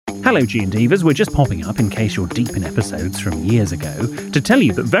Hello, G&Divas. We're just popping up in case you're deep in episodes from years ago to tell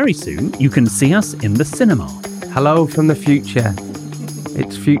you that very soon you can see us in the cinema. Hello from the future.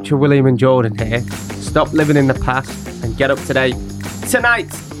 It's future William and Jordan here. Stop living in the past and get up to date.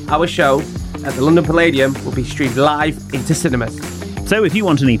 Tonight, our show at the London Palladium will be streamed live into cinemas. So if you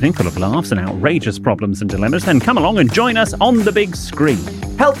want an evening full of laughs and outrageous problems and dilemmas, then come along and join us on the big screen.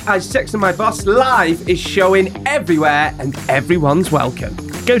 Help I Sex and My Boss Live is showing everywhere and everyone's welcome.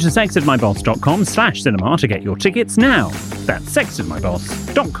 Go to sexedmyboss.com/cinema to get your tickets now. That's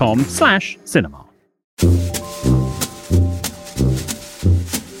sexedmyboss.com/cinema.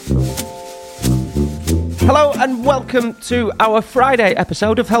 Hello and welcome to our Friday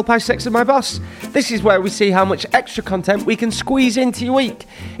episode of Help I Sex and My Boss. This is where we see how much extra content we can squeeze into your week.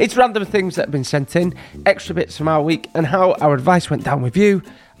 It's random things that have been sent in, extra bits from our week, and how our advice went down with you,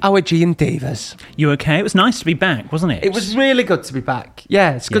 our G&Divas. You okay? It was nice to be back, wasn't it? It was really good to be back.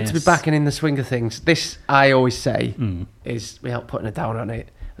 Yeah, it's good to be back and in the swing of things. This, I always say, is, without putting a down on it,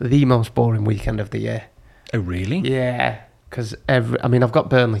 the most boring weekend of the year. Oh, really? Yeah. Because I've got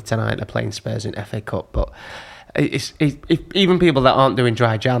Burnley tonight. They're playing Spurs in FA Cup, but even people that aren't doing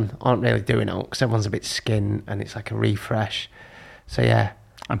dry Jan aren't really doing it because everyone's a bit skin and it's like a refresh. So yeah,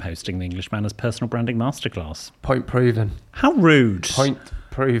 I'm hosting the Englishman as personal branding masterclass. Point proven. How rude. Point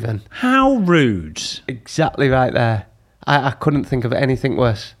proven. How rude. Exactly right there. I couldn't think of anything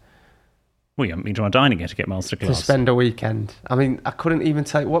worse. Well, you haven't been to our dining yet to get masterclass. To spend a weekend. I mean, I couldn't even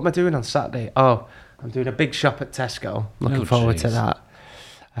tell you what am I doing on Saturday. Oh, I'm doing a big shop at Tesco. Looking forward to that.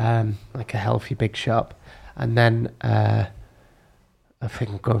 Like a healthy big shop. And then I think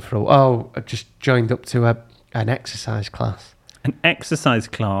I'm going for I just joined up to an exercise class. An exercise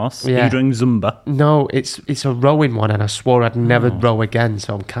class? Yeah. Are you doing Zumba? No, it's a rowing one, and I swore I'd never row again,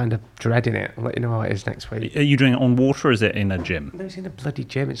 so I'm kind of dreading it. I'll let you know how it is next week. Are you doing it on water or is it in a gym? No, it's in a bloody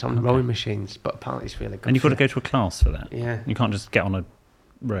gym. It's on rowing machines, but apparently it's really good. And you've got to go to a class for that? Yeah. You can't just get on a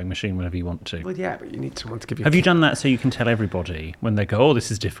rowing machine whenever you want to. Well, yeah, but you need someone to give you... Have you done that so you can tell everybody when they go, oh, this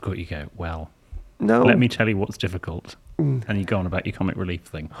is difficult, you go, well, no. Let me tell you what's difficult. And you go on about your comic relief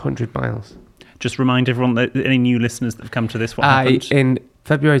thing. 100 miles. Just remind everyone, that any new listeners that have come to this, what happened? In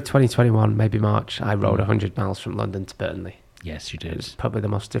February 2021, maybe March, I rode 100 miles from London to Burnley. Yes, you did. It was probably the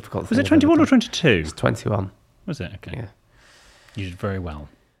most difficult thing. Was it 21 or 22? It was 21. Was it? Okay. Yeah. You did very well.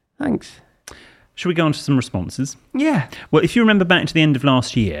 Thanks. Should we go on to some responses? Yeah. Well, if you remember back to the end of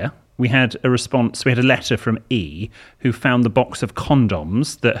last year, we had a response. We had a letter from E, who found the box of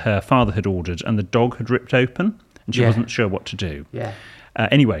condoms that her father had ordered and the dog had ripped open, and she wasn't sure what to do. Yeah.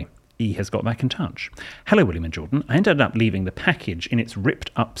 Anyway, E has got back in touch. Hello, William and Jordan. I ended up leaving the package in its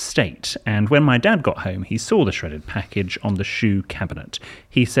ripped up state, and when my dad got home, he saw the shredded package on the shoe cabinet.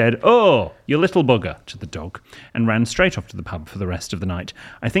 He said, "Oh, you little bugger," to the dog, and ran straight off to the pub for the rest of the night.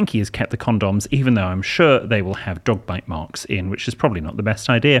 I think he has kept the condoms, even though I'm sure they will have dog bite marks in, which is probably not the best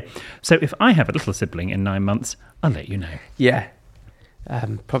idea. So if I have a little sibling in 9 months, I'll let you know. Yeah.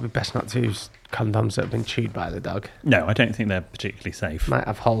 Probably best not to use condoms that have been chewed by the dog. No, I don't think they're particularly safe. Might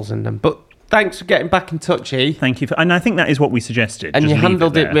have holes in them. But thanks for getting back in touch, E. Thank you. And I think that is what we suggested. And Just you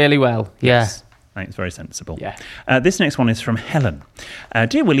handled it really well. Yes. I think it's very sensible. Yeah. This next one is from Helen.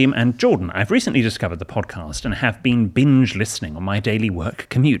 Dear William and Jordan, I've recently discovered the podcast and have been binge listening on my daily work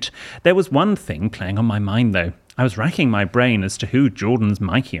commute. There was one thing playing on my mind, though. I was racking my brain as to who Jordan's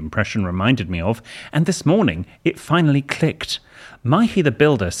Mikey impression reminded me of, and this morning it finally clicked. Mikey the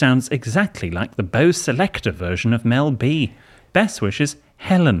Builder sounds exactly like the Bose Selector version of Mel B. Best wishes,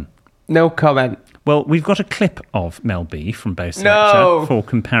 Helen. No comment. Well, we've got a clip of Mel B from Bose Selector for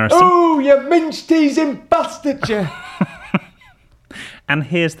comparison. Oh, you mince-teasing bastard, you. And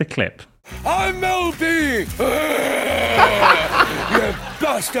here's the clip. I'm Mel B. You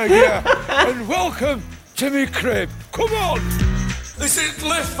bastard, yeah. And welcome to me crib. Come on. Is it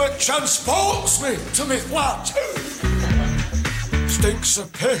lift that transports me to me flat? Stinks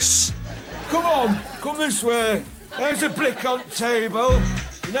of piss. Come on, come this way. There's a brick on table.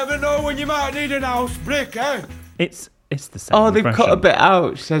 You never know when you might need an house brick, eh? It's the same. Oh, they've cut a bit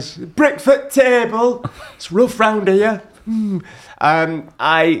out. It says, brickfoot table. It's rough round here.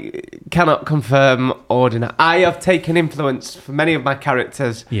 I cannot confirm or deny. I have taken influence for many of my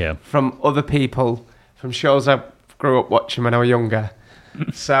characters from other people, from shows I grew up watching when I was younger.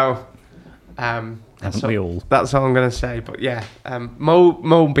 So, haven't we all? That's all I'm going to say. But yeah,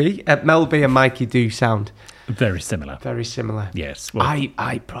 Mel B and Mikey do sound very similar. Very similar. Yes. Well,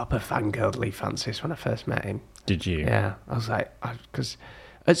 I proper fangirled Lee Francis when I first met him. Did you? Yeah. I was like, because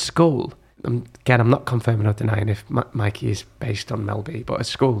at school, again, I'm not confirming or denying if Mikey is based on Mel B, but at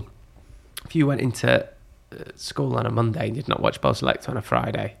school, if you went into school on a Monday and did not watch Bell Select on a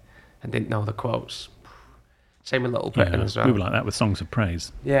Friday, and didn't know the quotes. Same with Little Britain as well. We were like that with Songs of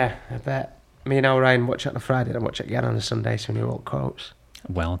Praise. Yeah, I bet. Me and Ryan watch it on a Friday and watch it again on a Sunday, so we knew all the quotes.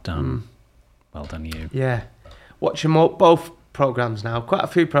 Well done. Well done, you. Yeah. Watching both programmes now. Quite a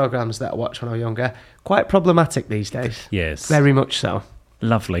few programmes that I watched when I was younger. Quite problematic these days. Yes. Very much so.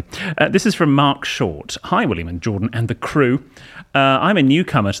 Lovely. This is from Mark Short. Hi, William and Jordan and the crew. I'm a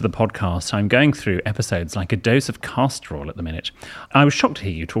newcomer to the podcast. I'm going through episodes like a dose of castor oil at the minute. I was shocked to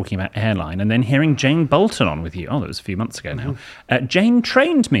hear you talking about airline and then hearing Jane Bolton on with you. Oh, that was a few months ago now. Jane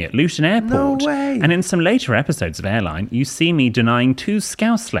trained me at Luton Airport. No way. And in some later episodes of Airline, you see me denying 2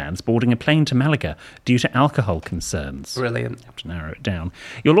 Scouse lads boarding a plane to Malaga due to alcohol concerns. Brilliant. I have to narrow it down.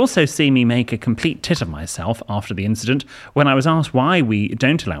 You'll also see me make a complete tit of myself after the incident when I was asked why we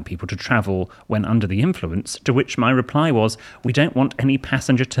don't allow people to travel when under the influence, to which my reply was, we don't want any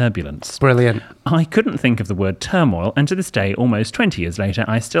passenger turbulence. Brilliant. I couldn't think of the word turmoil, and to this day, almost 20 years later,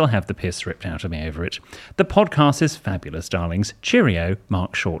 I still have the piss ripped out of me over it. The podcast is fabulous, darlings. Cheerio,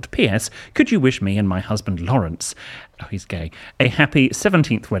 Mark Short. P.S. Could you wish me and my husband Lawrence, oh, he's gay, a happy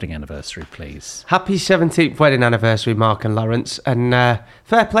 17th wedding anniversary, please? Happy 17th wedding anniversary, Mark and Lawrence. And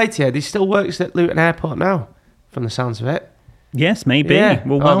fair play to you. He still works at Luton Airport now, from the sounds of it. Yes, maybe. Yeah.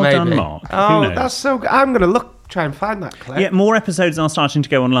 Well, well maybe. done, Mark. Oh, Who knows? that's so good. I'm going to try and find that clip. Yeah, more episodes are starting to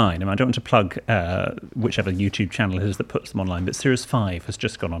go online. I don't want to plug whichever YouTube channel it is that puts them online, but Series 5 has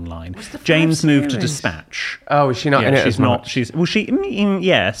just gone online. Jane's moved to Dispatch. Oh, is she not in it? She's as not. much?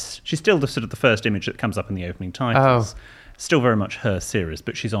 Yes, she's still the sort of the first image that comes up in the opening titles. Oh. Still very much her series,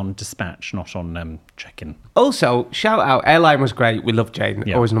 but she's on Dispatch, not on Check-In. Also, shout out, Airline was great. We loved Jane.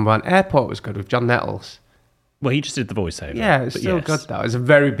 Yeah. Always number one. Airport was good with John Nettles. Well, he just did the voiceover. Yeah, it's still good though. It's a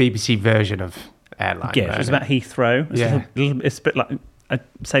very BBC version of Airline. Yeah, it was about Heathrow. Yeah. It's a bit like, I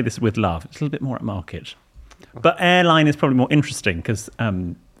say this with love, it's a little bit more at market. But Airline is probably more interesting because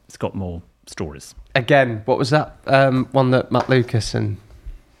it's got more stories. Again, what was that one that Matt Lucas and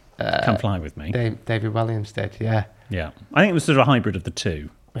Come Fly With Me. David Williams did? Yeah. Yeah. I think it was sort of a hybrid of the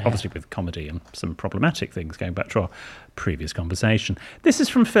two. Yeah. Obviously with comedy and some problematic things going back to our previous conversation. This is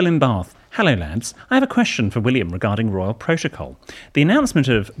from Phil in Bath. Hello, lads. I have a question for William regarding royal protocol. The announcement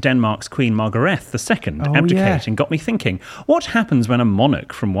of Denmark's Queen Margrethe II abdicating got me thinking, what happens when a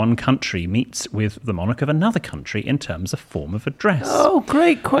monarch from one country meets with the monarch of another country in terms of form of address? Oh,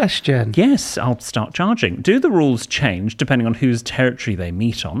 great question. Yes, I'll start charging. Do the rules change depending on whose territory they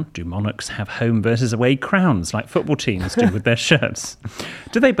meet on? Do monarchs have home versus away crowns like football teams do with their shirts?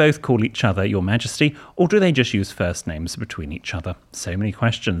 Do they both call each other Your Majesty, or do they just use first names between each other? So many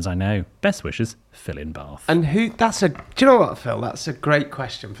questions, I know. Best wishes, Phil in Bath. And do you know what, Phil? That's a great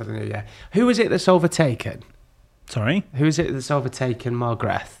question for the new year. Who is it that's overtaken? Sorry? Who is it that's overtaken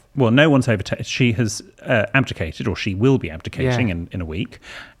Margrethe? Well, no one's overtaken. She has abdicated, or she will be abdicating in a week,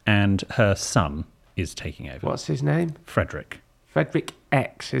 and her son is taking over. What's his name? Frederick. Frederick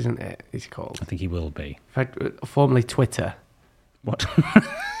X, isn't it? He's called. I think he will be. Formerly Twitter. What?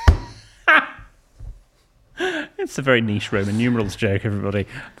 It's a very niche Roman numerals joke, everybody.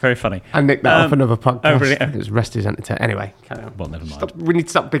 Very funny. I nicked that off another podcast. Oh, really? It was Rest is Entertainment. Anyway, carry on. Well, never mind. We need to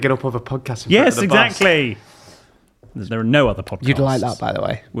stop bigging up other podcasts. Yes, exactly. There are no other podcasts. You'd like that, by the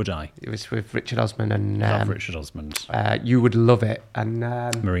way. Would I? It was with Richard Osman and... Love Richard Osmond. You would love it. And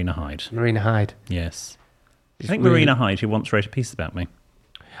Marina Hyde. Marina Hyde. Yes. I think Marina Hyde, who once wrote a piece about me.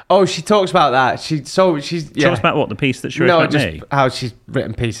 Oh, she talks about that. She's talks about what, the piece that she wrote about me? How she's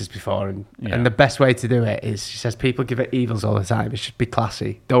written pieces before, and the best way to do it is, she says, people give it evils all the time. It should be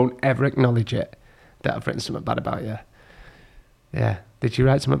classy. Don't ever acknowledge it that I've written something bad about you. Yeah. Did you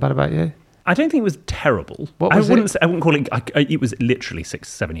write something bad about you? I don't think it was terrible. What was it? I wouldn't call it. It was literally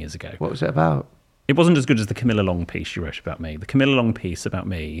 6-7 years ago. What was it about? It wasn't as good as the Camilla Long piece she wrote about me. The Camilla Long piece about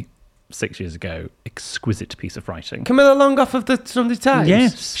me 6 years ago, exquisite piece of writing. Camilla Long off of the Sunday Times?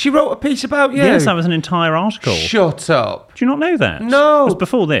 Yes. She wrote a piece about you? Yes, that was an entire article. Shut up. Do you not know that? No. It was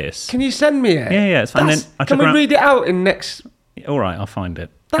before this. Can you send me it? Yeah, it's fine. Can we read it out in next... All right, I'll find it.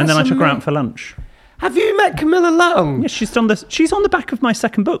 That's and then I took her out for lunch. Have you met Camilla Long? Yes, she's on the back of my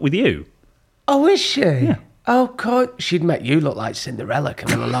second book with you. Oh, is she? Yeah. Oh, God. She'd make you look like Cinderella,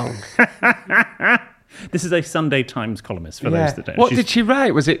 Camilla Long. This is a Sunday Times columnist for those that don't. What did she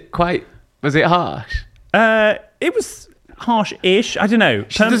write? Was it harsh? It was harsh-ish. I don't know.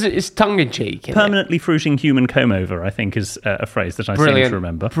 It's tongue-in-cheek. Permanently fruiting human comb-over, I think, is a phrase that I seem to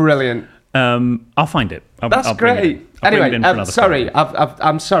remember. Brilliant. I'll find it. That's great. Anyway, sorry.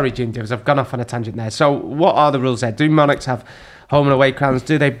 I'm sorry, Gingers. I've gone off on a tangent there. So what are the rules there? Do monarchs have home and away crowns,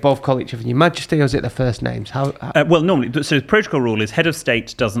 do they both call each other Your Majesty, or is it their first names? How? Well, normally, so the protocol rule is head of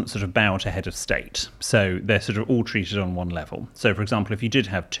state doesn't sort of bow to head of state. So they're sort of all treated on one level. So, for example, if you did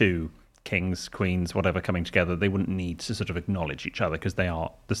have two kings, queens, whatever coming together, they wouldn't need to sort of acknowledge each other because they're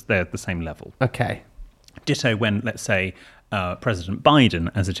at the same level. Okay. Ditto when, let's say, President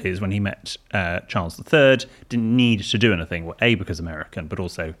Biden, as it is, when he met Charles III, didn't need to do anything. Well, A, because American, but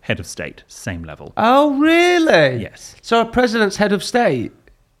also head of state, same level. Oh, really? Yes. So a president's head of state?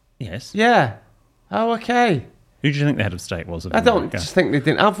 Yes. Yeah. Oh, okay. Who do you think the head of state was of I don't America? just think they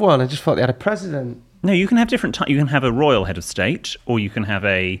didn't have one. I just thought they had a president. No, you can have different types. You can have a royal head of state, or you can have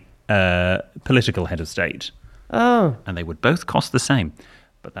a political head of state. Oh. And they would both cost the same.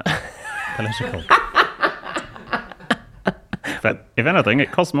 But that's political. But if anything,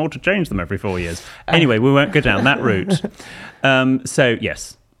 it costs more to change them every 4 years. Anyway, we won't go down that route. So,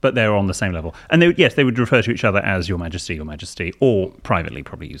 yes, but they're on the same level. And they would refer to each other as Your Majesty, or privately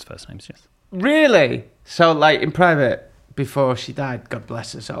probably use first names, yes. Really? So, like, in private, before she died, God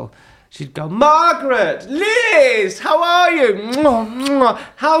bless her soul, she'd go, Margaret, Liz, how are you? Mwah, mwah.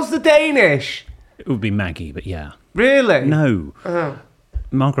 How's the Danish? It would be Maggie, but yeah. Really? No. Oh.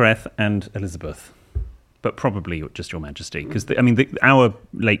 Margaret and Elizabeth. But probably just Your Majesty. Because, our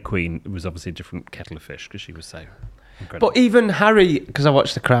late Queen was obviously a different kettle of fish because she was so incredible. But even Harry, because I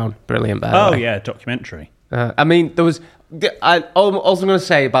watched The Crown, brilliant. Oh, yeah, documentary. There was... all I'm going to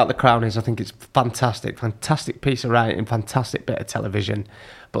say about The Crown is I think it's fantastic piece of writing, fantastic bit of television.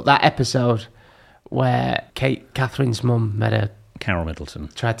 But that episode where Catherine's mum met a... Carol Middleton.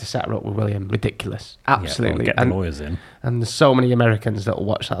 Tried to set her up with William. Ridiculous. Absolutely. Yeah, well, get the lawyers in. And there's so many Americans that will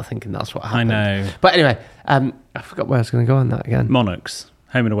watch that thinking that's what happened. I know. But anyway, I forgot where I was going to go on that again. Monarchs,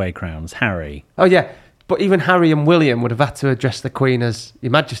 home and away crowns, Harry. Oh, yeah. But even Harry and William would have had to address the Queen as Your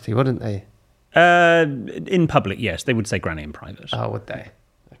Majesty, wouldn't they? In public, yes. They would say Granny in private. Oh, would they?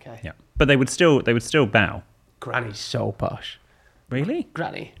 Okay. Yeah. But they would still bow. Granny's so posh. Really?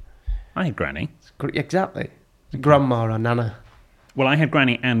 Granny. I had Granny. Exactly. Grandma or Nana. Well, I had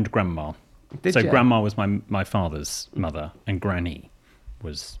Granny and Grandma. Did so you? Grandma was my father's mother, and Granny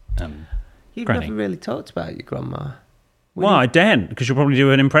was You've Granny. never really talked about your grandma. Well, I daren't, because you'll probably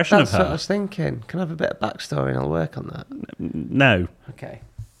do an impression That's of her. what I was thinking. Can I have a bit of backstory and I'll work on that? No. Okay.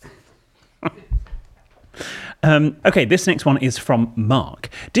 Okay, this next one is from Mark.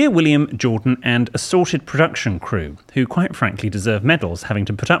 Dear William, Jordan, and assorted production crew, who quite frankly deserve medals having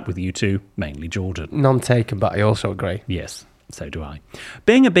to put up with you two, mainly Jordan. None taken, but I also agree. Yes, so do I.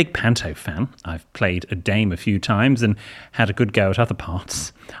 Being a big panto fan, I've played a dame a few times and had a good go at other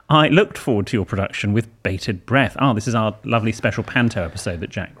parts. I looked forward to your production with bated breath. This is our lovely special panto episode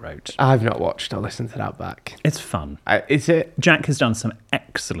that Jack wrote. I've not watched or listened to that back. It's fun. Is it? Jack has done some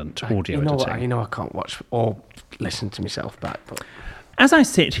excellent audio editing. I can't watch or listen to myself back. But as I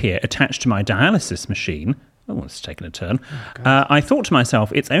sit here attached to my dialysis machine... Oh, it's taken a turn. I thought to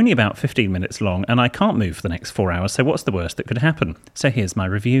myself, it's only about 15 minutes long and I can't move for the next 4 hours, so what's the worst that could happen? So here's my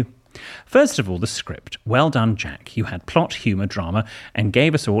review. First of all, the script. Well done, Jack. You had plot, humour, drama, and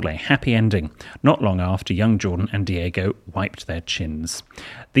gave us all a happy ending, not long after young Jordan and Diego wiped their chins.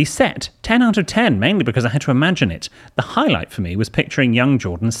 The set, 10 out of 10, mainly because I had to imagine it. The highlight for me was picturing young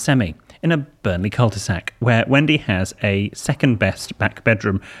Jordan's semi in a Burnley cul-de-sac, where Wendy has a second-best back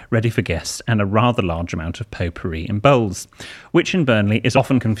bedroom ready for guests and a rather large amount of potpourri in bowls, which in Burnley is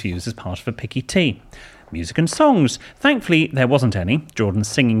often confused as part of a picky tea. Music and songs. Thankfully, there wasn't any. Jordan's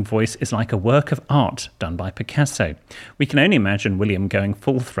singing voice is like a work of art done by Picasso. We can only imagine William going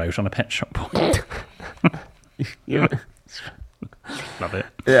full throat on a Pet Shop Boy. Love it.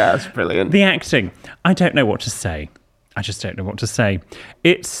 yeah, that's brilliant. The acting. I don't know what to say. I just don't know what to say.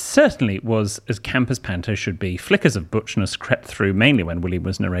 It certainly was as camp as panto should be. Flickers of butchness crept through, mainly when William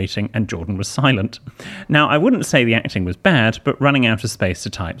was narrating and Jordan was silent. Now, I wouldn't say the acting was bad, but running out of space to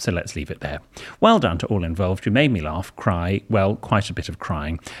type, so let's leave it there. Well done to all involved. You made me laugh, cry, well, quite a bit of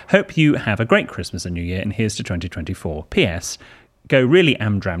crying. Hope you have a great Christmas and New Year, and here's to 2024. P.S. Go really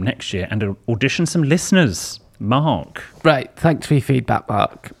amdram next year and audition some listeners. Mark. Right, thanks for your feedback,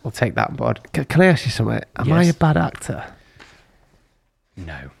 Mark. We'll take that on board. Can I ask you something? Am I a bad actor?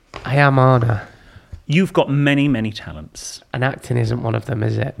 No. I am, aren't I? You've got many, many talents. And acting isn't one of them,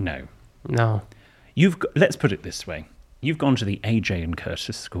 is it? No. No. Let's put it this way. You've gone to the AJ and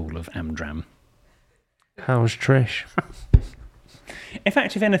Curtis School of Amdram. How's Trish? In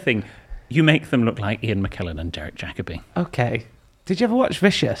fact, if anything, you make them look like Ian McKellen and Derek Jacobi. Okay. Did you ever watch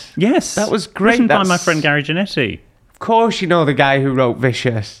Vicious? Yes. That was great. Written by my friend Gary Giannetti. Of course you know the guy who wrote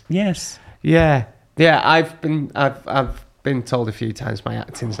Vicious. Yes. Yeah. Yeah, I've been told a few times my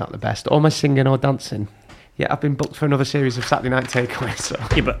acting's not the best. Or my singing or dancing. Yeah, I've been booked for another series of Saturday Night Takeaway. So.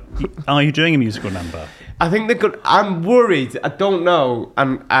 Yeah, but are you doing a musical number? I think they're good. I'm worried. I don't know. I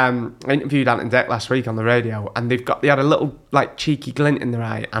interviewed Ant and Dec last week on the radio, and they had a little like cheeky glint in their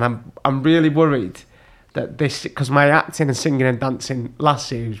eye, and I'm really worried that this, because my acting and singing and dancing last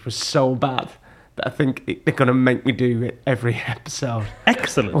series was so bad that I think they're going to make me do it every episode.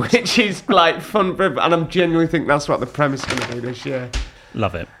 Excellent. Which is like fun, and I'm genuinely think that's what the premise is going to be this year.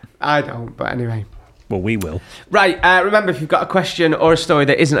 Love it. I don't, but anyway. Well, we will. Right, remember, if you've got a question or a story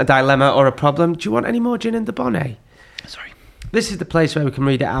that isn't a dilemma or a problem, do you want any more gin in the bonnet? Sorry. This is the place where we can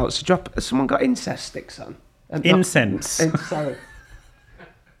read it out. So has someone got incest sticks on? Incense. Sorry.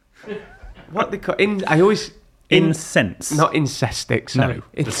 What they call I always incense. Not incest sticks. Sorry. No,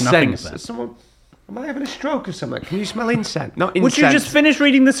 there's nothing of that. Someone, am I having a stroke or something? Can you smell incense? Not incense. Would you just finish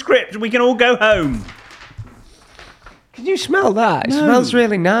reading the script and we can all go home? Can you smell that? It smells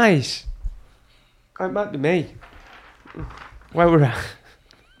really nice. It might be me. Where we're at.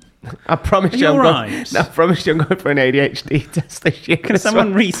 I promise you, I promise you, I'm going for an ADHD test this year. Can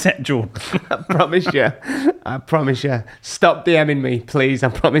someone reset Jordan? I promise you. I promise you. Stop DMing me, please. I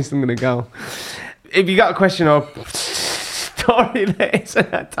promise I'm going to go. If you got a question or story that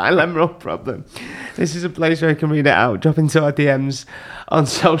isn't a dilemma or problem, this is a place where you can read it out. Drop into our DMs on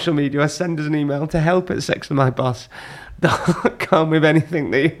social media or send us an email to help@sexwithmyboss.com with anything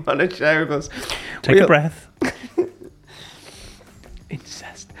that you want to share with us. Take a breath.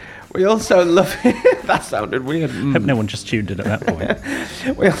 Incest. We also love that sounded weird. Hope no one just tuned in at that point.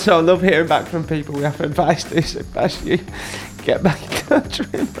 We also love hearing back from people we have advice to, so best you get back in touch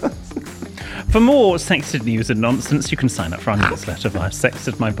with us. For more sexted news and nonsense, you can sign up for our newsletter via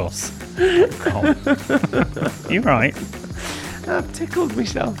sextedmyboss.com. You right? I've tickled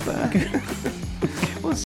myself there.